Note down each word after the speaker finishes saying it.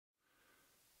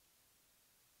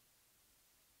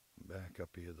up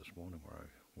here this morning where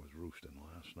I was roosting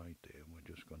last night there.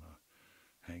 We're just going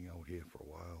to hang out here for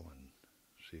a while and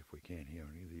see if we can't hear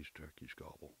any of these turkeys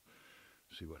gobble.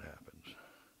 See what happens.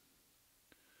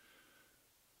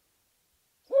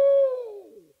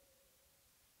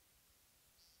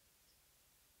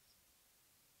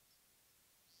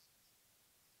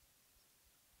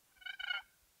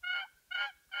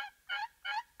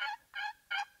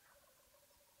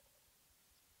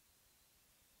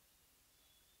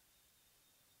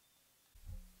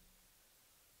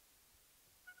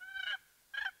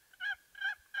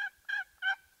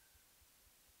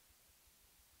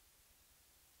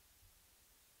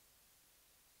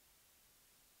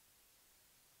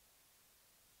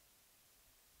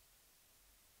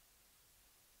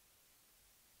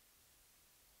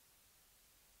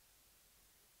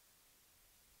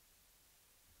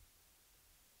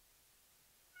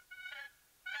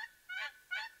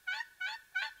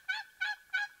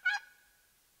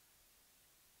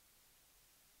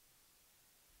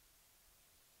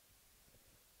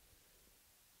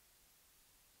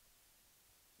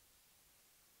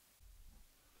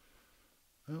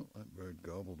 Well, that bird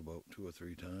gobbled about 2 or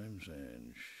 3 times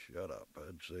and shut up.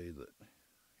 I'd say that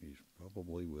he's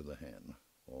probably with a hen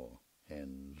or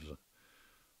hens.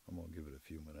 I'm going to give it a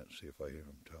few minutes, see if I hear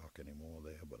him talk anymore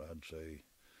there, but I'd say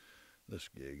this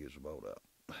gig is about up.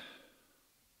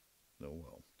 Oh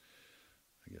well,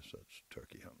 I guess that's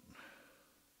turkey hunting.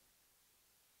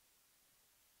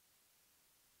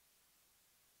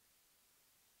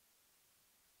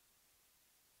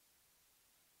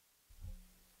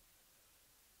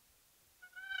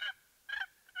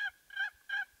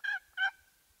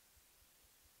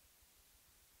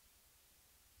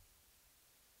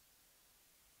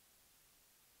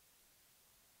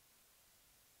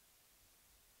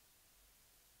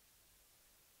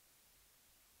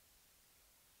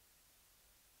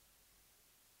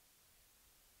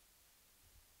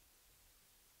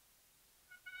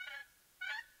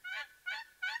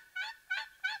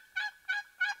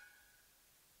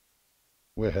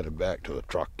 We're headed back to the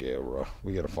truck here.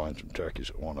 We got to find some turkeys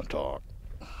that want to talk.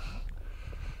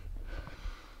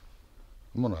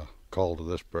 I'm going to call to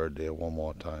this bird there one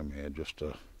more time here just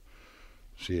to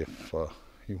see if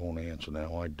he won't answer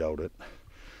now. I doubt it.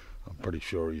 I'm pretty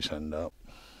sure he's henned up.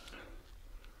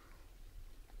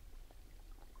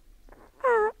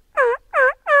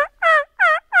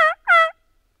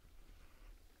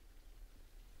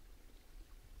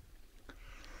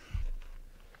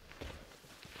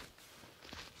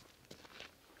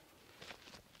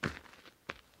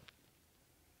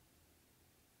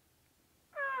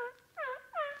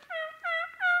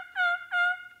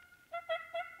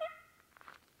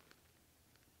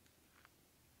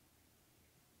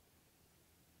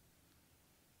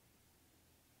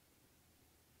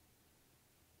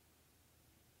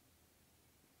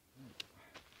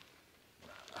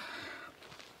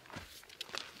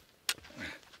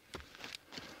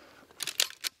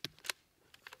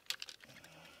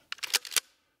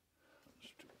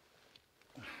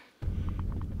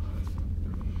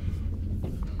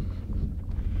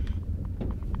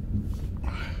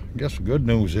 I guess the good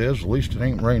news is, at least it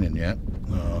ain't raining yet.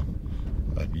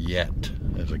 Yet,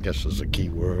 as I guess is a key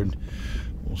word.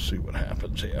 We'll see what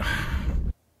happens here.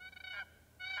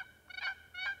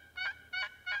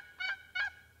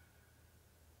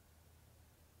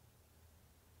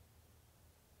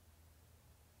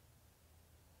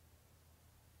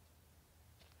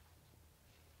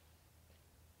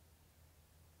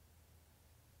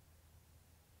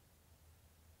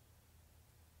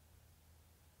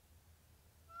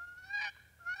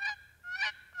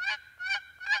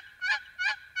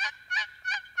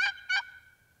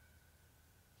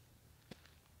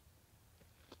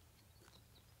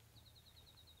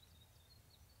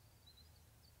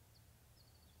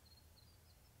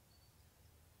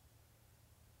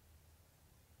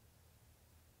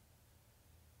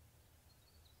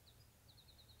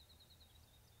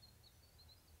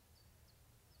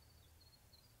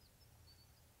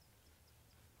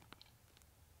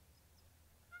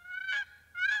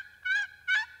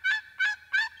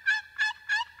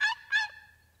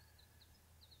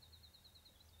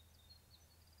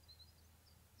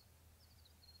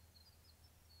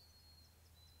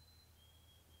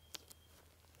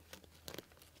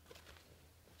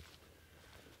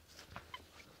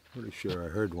 Pretty sure I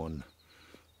heard one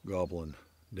gobbling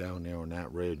down there on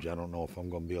that ridge. I don't know if I'm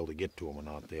going to be able to get to him or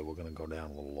not there. We're going to go down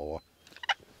a little lower.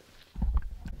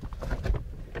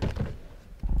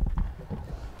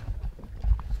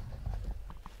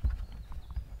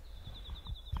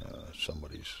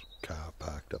 Somebody's car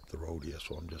parked up the road here,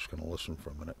 so I'm just going to listen for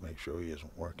a minute, make sure he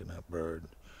isn't working that bird.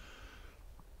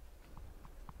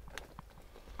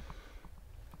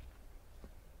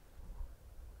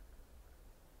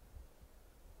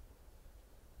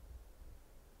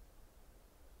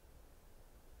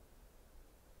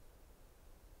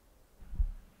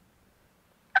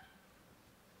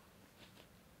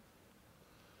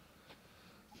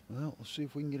 Well, let's see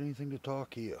if we can get anything to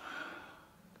talk here.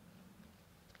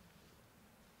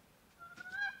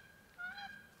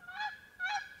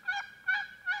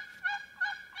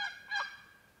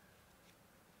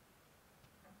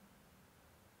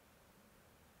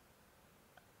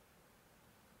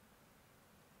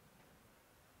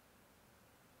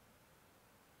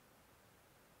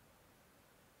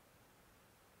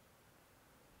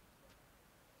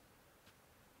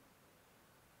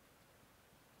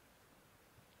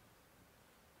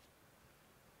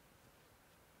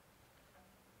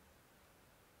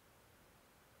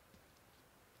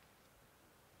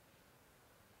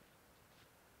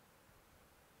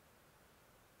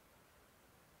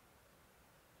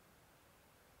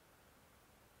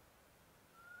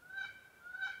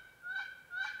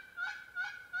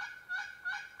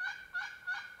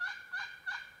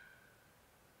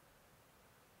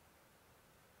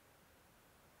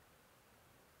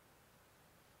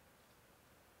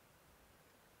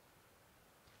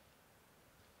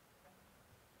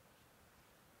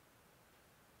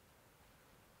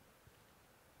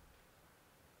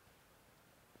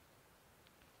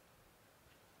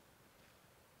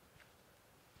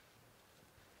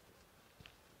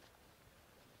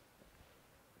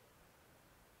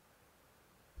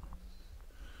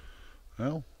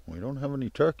 Well, we don't have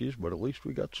any turkeys, but at least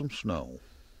we got some snow.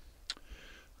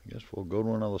 I guess we'll go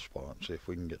to another spot and see if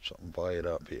we can get something fired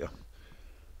up here.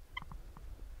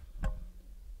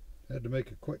 Had to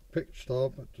make a quick pit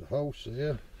stop at the house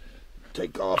there.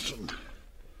 Take off some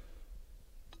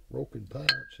broken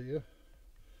parts here.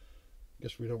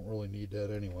 Guess we don't really need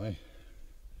that anyway.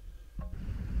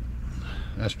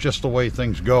 That's just the way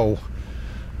things go.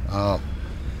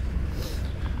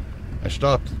 I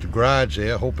stopped at the garage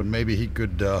there hoping maybe he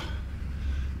could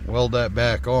weld that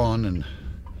back on, and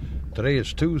today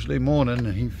is Tuesday morning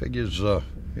and he figures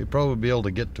he'd probably be able to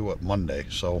get to it Monday,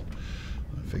 so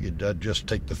I figured I'd just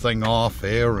take the thing off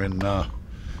here and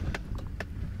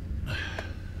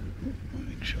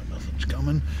make sure nothing's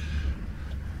coming,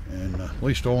 and at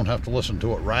least I won't have to listen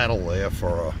to it rattle there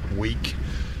for a week.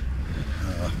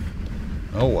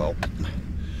 Oh well,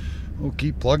 we'll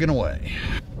keep plugging away.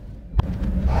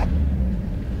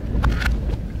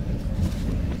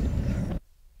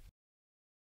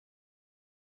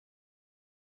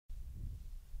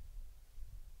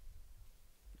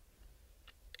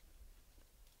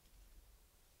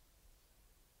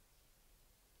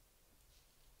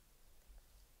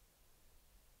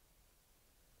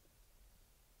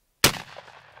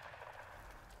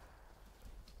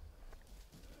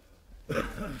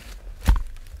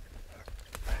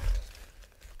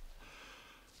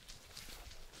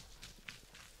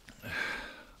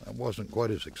 That wasn't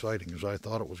quite as exciting as I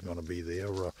thought it was going to be there.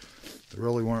 There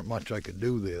really weren't much I could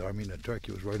do there. I mean, the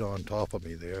turkey was right on top of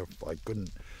me there. I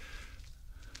couldn't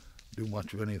do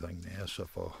much of anything there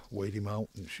except for wait him out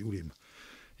and shoot him.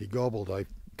 He gobbled. I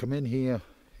come in here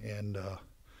and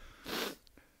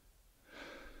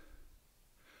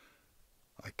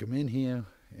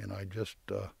I just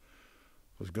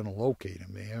was going to locate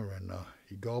him there, and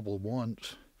he gobbled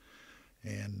once,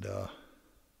 and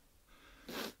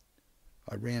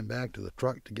I ran back to the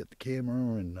truck to get the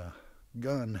camera and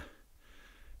gun,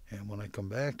 and when I come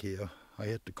back here I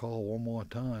had to call one more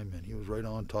time, and he was right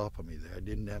on top of me there. I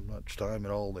didn't have much time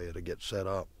at all there to get set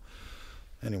up.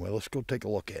 Anyway, let's go take a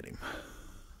look at him.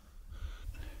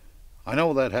 I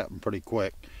know that happened pretty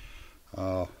quick.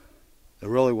 There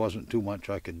really wasn't too much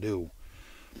I could do.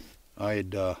 I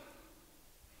had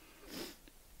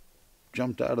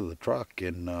jumped out of the truck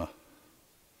and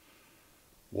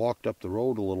walked up the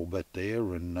road a little bit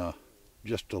there, and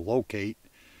just to locate,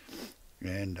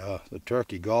 and the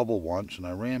turkey gobbled once, and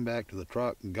I ran back to the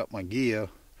truck and got my gear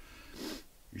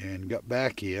and got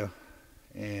back here,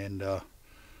 and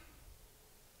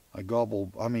I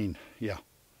called one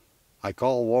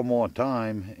more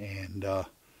time, and the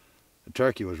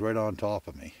turkey was right on top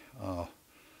of me. I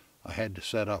had to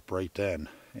set up right then,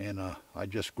 and I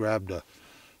just grabbed a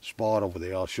spot over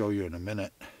there, I'll show you in a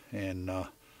minute, and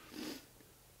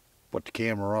put the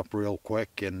camera up real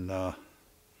quick, and I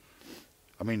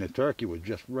mean, the turkey was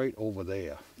just right over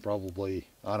there, probably,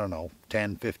 I don't know,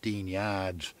 10-15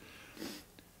 yards.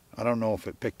 I don't know if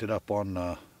it picked it up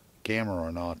on camera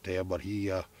or not there, but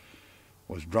he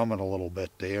was drumming a little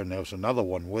bit there, and there was another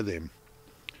one with him,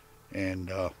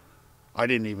 and I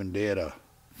didn't even dare to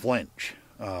flinch.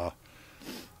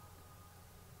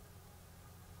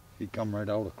 He come right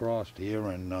out across here,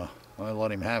 and I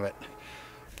let him have it.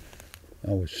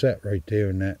 I was set right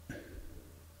there in that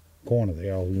corner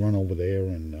there. I'll run over there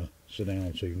and sit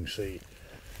down so you can see.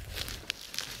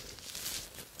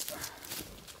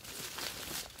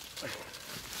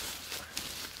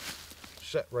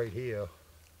 set right here,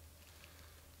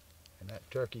 and that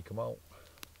turkey come out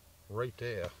right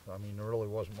there. I mean, there really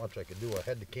wasn't much I could do. I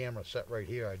had the camera set right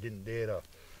here. I didn't dare to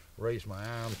raise my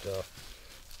arm to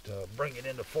bring it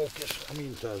into focus. I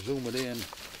mean, to zoom it in.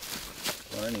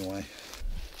 But anyway.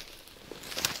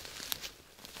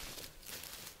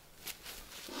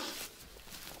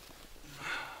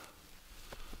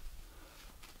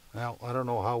 Well, I don't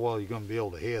know how well you're going to be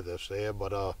able to hear this there,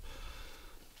 but it's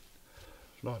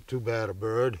not too bad a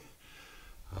bird.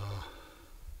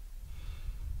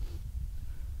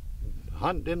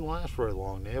 Hunt didn't last very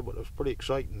long there, but it was pretty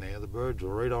exciting there. The birds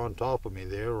were right on top of me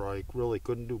there. I really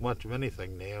couldn't do much of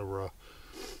anything there.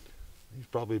 He's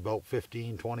probably about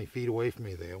 15-20 feet away from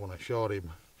me there when I shot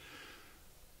him.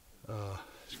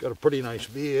 He's got a pretty nice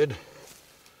beard,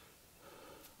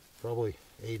 probably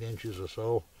 8 inches or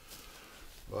so.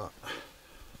 But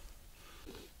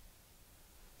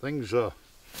things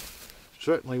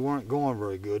certainly weren't going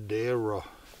very good there.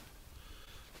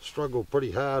 Struggled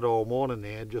pretty hard all morning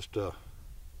there just to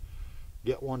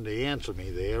get one to answer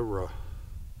me there.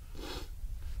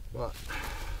 But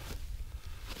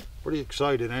pretty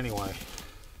excited anyway.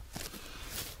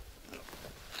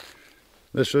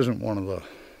 This isn't one of the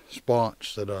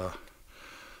spots that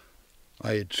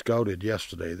I had scouted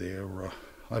yesterday there.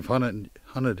 I've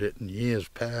hunted it in years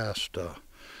past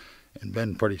and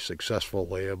been pretty successful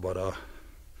there, but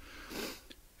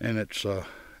and it's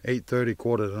 8:30,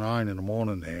 8:45 in the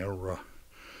morning there. You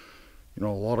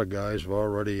know, a lot of guys have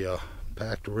already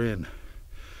packed her in,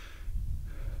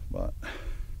 but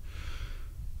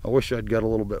I wish I'd got a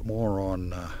little bit more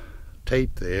on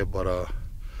tape there, but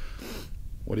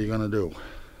what are you gonna do?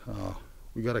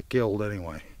 We got it killed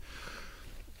anyway.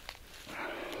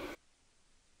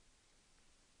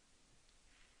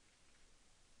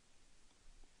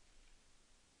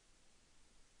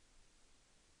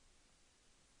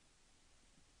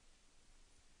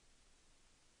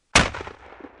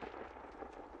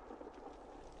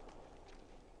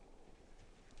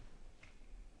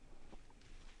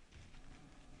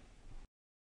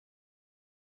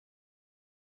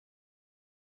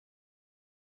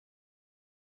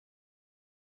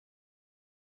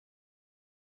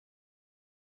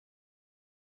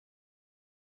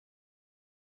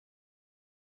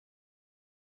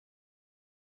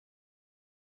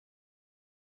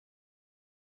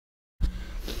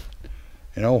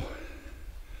 You know,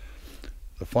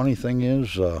 the funny thing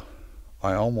is,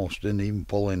 I almost didn't even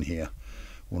pull in here.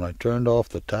 When I turned off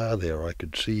the tire there, I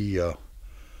could see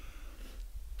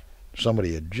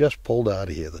somebody had just pulled out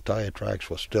of here. The tire tracks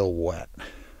were still wet.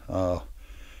 And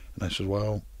I said,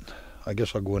 well, I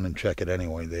guess I'll go in and check it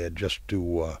anyway there, just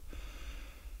to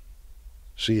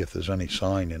see if there's any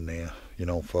sign in there, you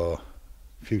know, for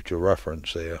future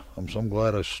reference there. I'm so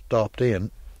glad I stopped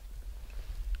in.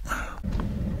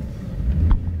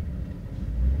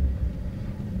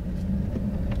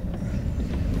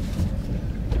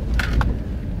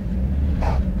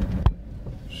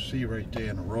 See right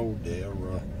there in the road there,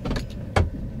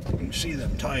 you can see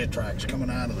them tire tracks coming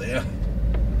out of there.